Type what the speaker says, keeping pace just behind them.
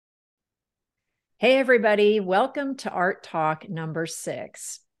Hey, everybody. Welcome to Art Talk number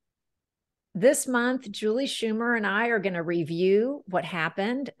 6. This month, Julie Schumer and I are going to review what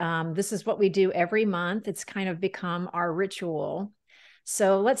happened. This is what we do every month. It's kind of become our ritual.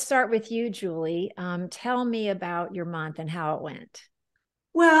 So let's start with you, Julie. Tell me about your month and how it went.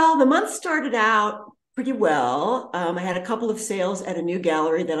 Well, the month started out pretty well. I had a couple of sales at a new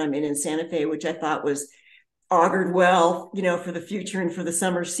gallery that I'm in Santa Fe, which I thought was augured well, for the future and for the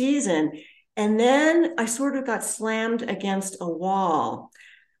summer season. And then I sort of got slammed against a wall.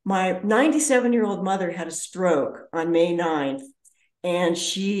 My 97-year-old mother had a stroke on May 9th, and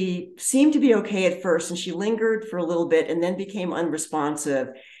she seemed to be okay at first, and she lingered for a little bit and then became unresponsive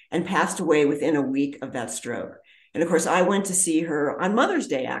and passed away within a week of that stroke. And of course, I went to see her on Mother's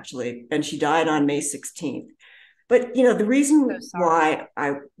Day, actually, and she died on May 16th. But the So reason sorry. why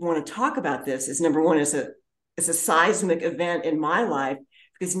I want to talk about this is, number one, it's a seismic event in my life,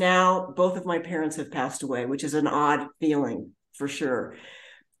 because now both of my parents have passed away, which is an odd feeling for sure.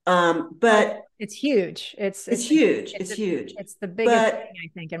 Oh, But it's huge. It's it's it's a, huge. it's It's a, huge. it's the biggest But thing I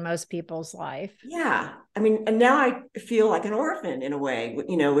think in most people's life. yeah, I mean, and now I feel like an orphan in a way,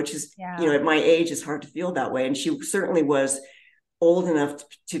 which is, Yeah. at my age, it's hard to feel that way. And she certainly was old enough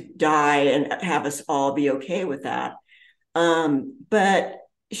to die and have us all be okay with that. But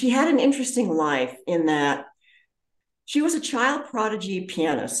she had an interesting life in that she was a child prodigy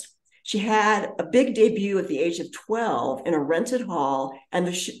pianist. She had a big debut at the age of 12 in a rented hall, and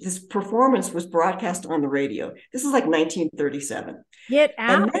this performance was broadcast on the radio. This is like 1937. Get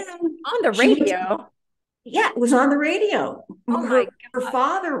out And then on the she went to, radio. yeah, it was on the radio. Oh my Her God.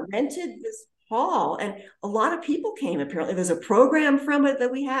 father rented this hall, and a lot of people came. Apparently, there's a program from it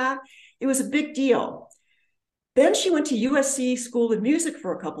that we have. It was a big deal. Then she went to USC School of Music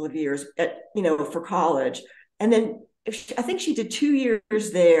for a couple of years for college. And then I think she did 2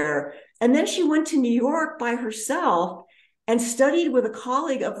 years there. And then she went to New York by herself and studied with a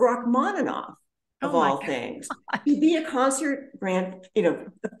colleague of Rachmaninoff, Oh of my all things, God. to be a concert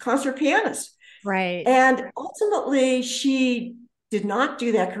pianist. Right. And ultimately, she did not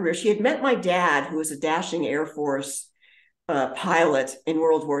do that career. She had met my dad, who was a dashing Air Force pilot in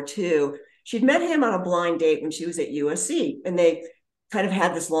World War II. She'd met him on a blind date when she was at USC, and they kind of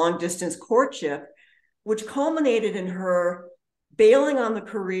had this long distance courtship, which culminated in her bailing on the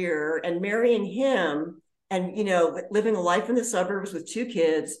career and marrying him, and living a life in the suburbs with 2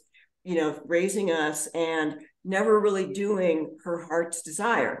 kids, raising us, and never really doing her heart's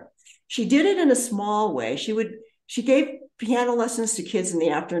desire. She did it in a small way. She gave piano lessons to kids in the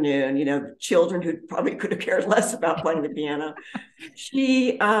afternoon, children who probably could have cared less about playing the piano.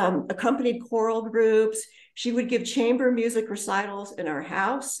 She accompanied choral groups. She would give chamber music recitals in our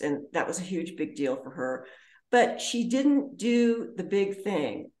house, and that was a huge, big deal for her. But she didn't do the big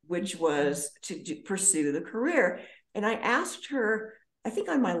thing, which was to pursue the career. And I asked her, I think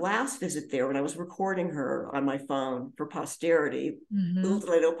on my last visit there, when I was recording her on my phone for posterity, little Hmm. did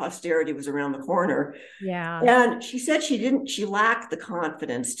I know posterity was around the corner. Yeah. And she said she lacked the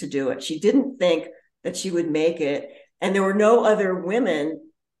confidence to do it. She didn't think that she would make it. And there were no other women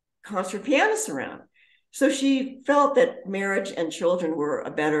concert pianists around. So she felt that marriage and children were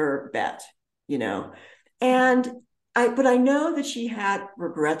a better bet, you know. And but I know that she had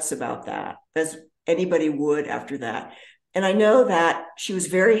regrets about that, as anybody would after that. And I know that she was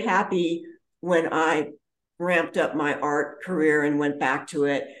very happy when I ramped up my art career and went back to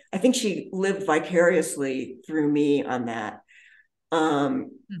it. I think she lived vicariously through me on that.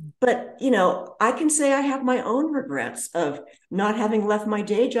 Um, but I can say I have my own regrets of not having left my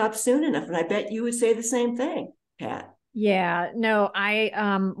day job soon enough, and I bet you would say the same thing, Pat. Yeah, no,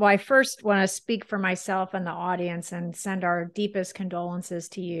 I first want to speak for myself and the audience and send our deepest condolences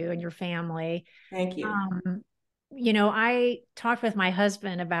to you and your family. Thank you. Um, I talked with my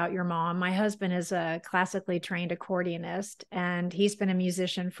husband about your mom. My husband is a classically trained accordionist, and he's been a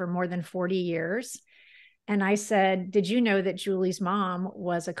musician for more than 40 years. And I said, "Did you know that Julie's mom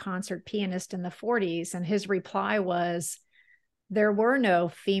was a concert pianist in the 40s?" And his reply was, there were no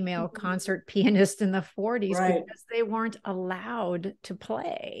female concert pianists in the 40s Right, because they weren't allowed to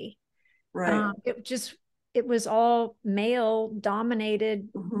play. right. It was all male dominated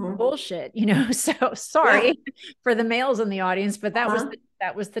Mm-hmm. bullshit, So Yeah. sorry for the males in the audience, but Uh-huh.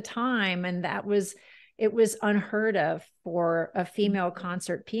 that was the time, and it was unheard of for a female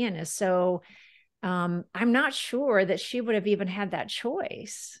concert pianist. So I'm not sure that she would have even had that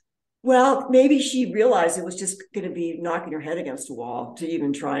choice. Well, maybe she realized it was just going to be knocking her head against a wall to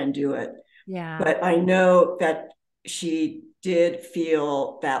even try and do it. Yeah. But I know that she did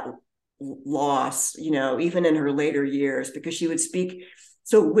feel that loss, even in her later years, because she would speak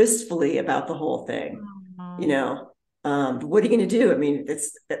so wistfully about the whole thing. You Oh, know, what are you going to do? I mean,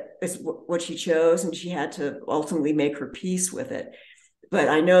 it's what she chose, and she had to ultimately make her peace with it. But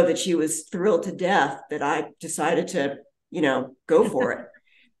I know that she was thrilled to death that I decided to, go for it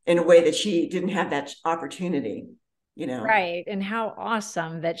in a way that she didn't have that opportunity, you know. right. And how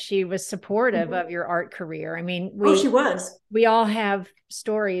awesome that she was supportive Mhm. of your art career. I mean, Oh, she was. we all have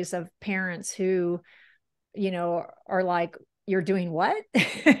stories of parents who, are like, you're doing what?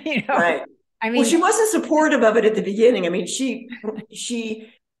 you know, Right. I Well, mean, she wasn't supportive of it at the beginning. I mean, she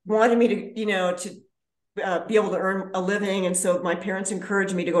wanted me to, be able to earn a living, and so my parents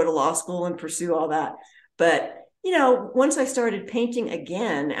encouraged me to go to law school and pursue all that. But once I started painting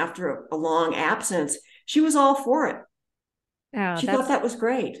again after a long absence, she was all for it. oh, She thought that was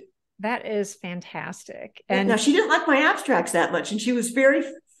great. that is fantastic. Yeah. Now And she didn't like my abstracts that much, and she was very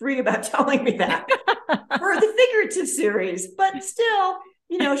free about telling me that for the figurative series. But still,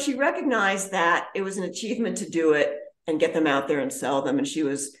 she recognized that it was an achievement to do it and get them out there and sell them, and she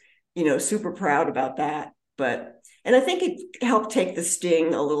was, super proud about that. And I think it helped take the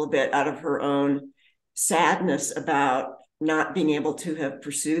sting a little bit out of her own sadness about not being able to have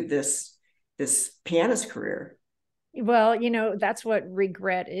pursued this pianist career. well, that's what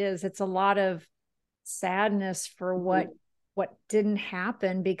regret is. It's a lot of sadness for Mm-hmm. what didn't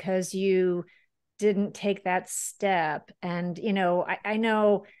happen because you didn't take that step. And I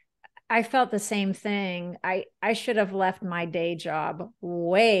know I felt the same thing. I should have left my day job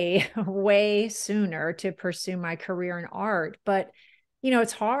way way sooner to pursue my career in art, but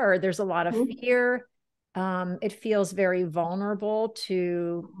it's hard. There's a lot of Mm-hmm. fear. It feels very vulnerable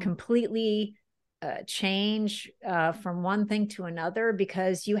to completely change from one thing to another,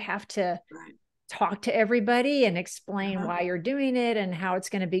 because you have to Right. talk to everybody and explain Uh-huh. why you're doing it and how it's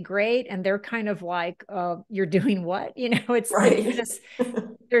going to be great, and they're kind of like, you're doing what? It's Right. just,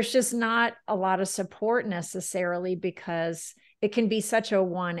 there's just not a lot of support necessarily, because it can be such a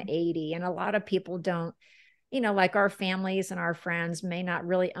 180, and a lot of people don't, like our families and our friends may not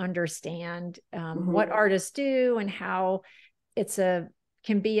really understand what Mm-hmm. artists do, and how it's a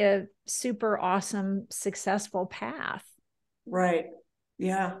can be a super awesome successful path. Right.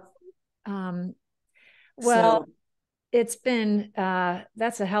 Yeah. um, well, So it's been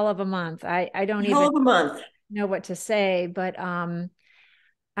that's a hell of a month. I don't hell even of a month. know what to say, but I'm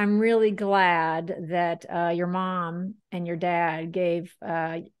really glad that your mom and your dad gave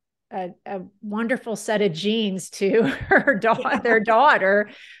a wonderful set of genes to their daughter.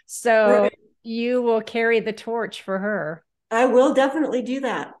 So Right. you will carry the torch for her. I will definitely do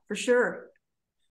that for sure.